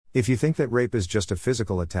If you think that rape is just a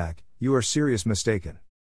physical attack, you are seriously mistaken.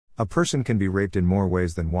 A person can be raped in more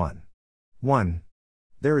ways than one. 1.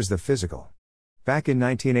 There is the physical. Back in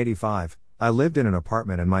 1985, I lived in an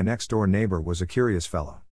apartment and my next door neighbor was a curious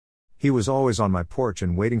fellow. He was always on my porch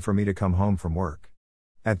and waiting for me to come home from work.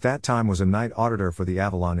 At that time was a night auditor for the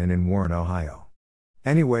Avalon Inn in Warren, Ohio.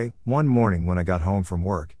 Anyway, one morning when I got home from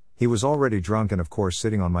work, he was already drunk and of course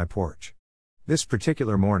sitting on my porch. This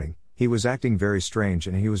particular morning, he was acting very strange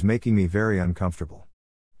and he was making me very uncomfortable.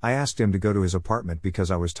 I asked him to go to his apartment because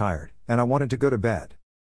I was tired, and I wanted to go to bed.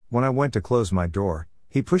 When I went to close my door,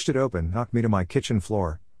 he pushed it open, knocked me to my kitchen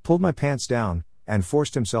floor, pulled my pants down, and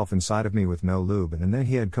forced himself inside of me with no lube, and then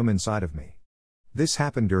he had come inside of me. This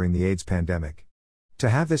happened during the AIDS pandemic. To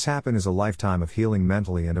have this happen is a lifetime of healing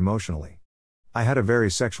mentally and emotionally. I had a very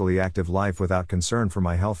sexually active life without concern for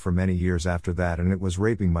my health for many years after that, and it was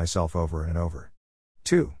raping myself over and over.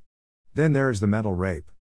 2. Then there is the mental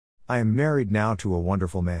rape. I am married now to a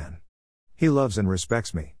wonderful man. He loves and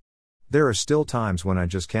respects me. There are still times when I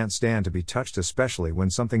just can't stand to be touched, especially when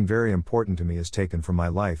something very important to me is taken from my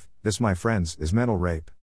life. This, my friends, is mental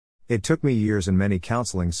rape. It took me years and many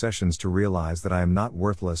counseling sessions to realize that I am not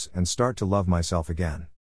worthless and start to love myself again.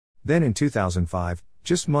 Then in 2005,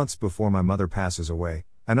 just months before my mother passes away,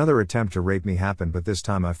 another attempt to rape me happened, but this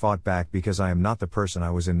time I fought back because I am not the person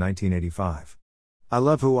I was in 1985. I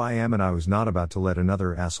love who I am and I was not about to let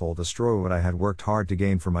another asshole destroy what I had worked hard to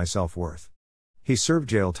gain for my self-worth. He served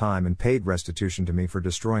jail time and paid restitution to me for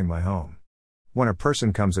destroying my home. When a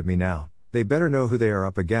person comes at me now, they better know who they are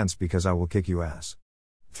up against because I will kick you ass.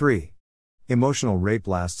 3. Emotional rape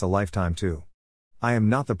lasts a lifetime too. I am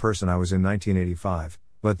not the person I was in 1985,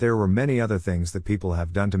 but there were many other things that people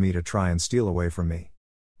have done to me to try and steal away from me.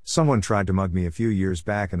 Someone tried to mug me a few years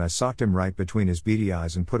back and I socked him right between his beady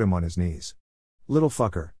eyes and put him on his knees. Little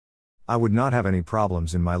fucker. I would not have any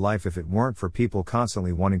problems in my life if it weren't for people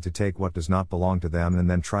constantly wanting to take what does not belong to them and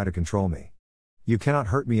then try to control me. You cannot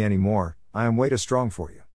hurt me anymore, I am way too strong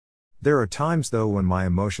for you. There are times though when my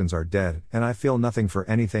emotions are dead and I feel nothing for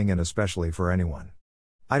anything and especially for anyone.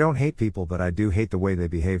 I don't hate people, but I do hate the way they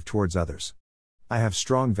behave towards others. I have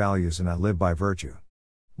strong values and I live by virtue.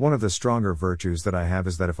 One of the stronger virtues that I have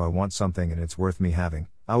is that if I want something and it's worth me having,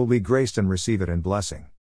 I will be graced and receive it in blessing.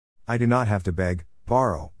 I do not have to beg,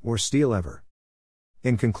 borrow, or steal ever.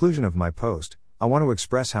 In conclusion of my post, I want to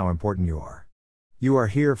express how important you are. You are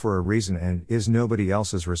here for a reason and it is nobody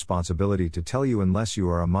else's responsibility to tell you unless you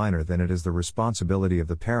are a minor. Then it is the responsibility of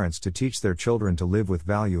the parents to teach their children to live with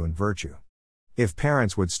value and virtue. If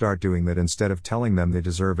parents would start doing that instead of telling them they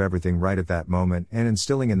deserve everything right at that moment and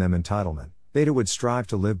instilling in them entitlement, they would strive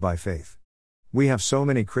to live by faith. We have so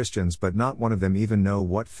many Christians but not one of them even know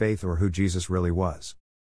what faith or who Jesus really was.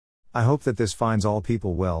 I hope that this finds all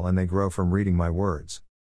people well and they grow from reading my words.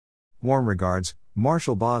 Warm regards,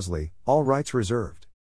 Marshall Bosley, all rights reserved.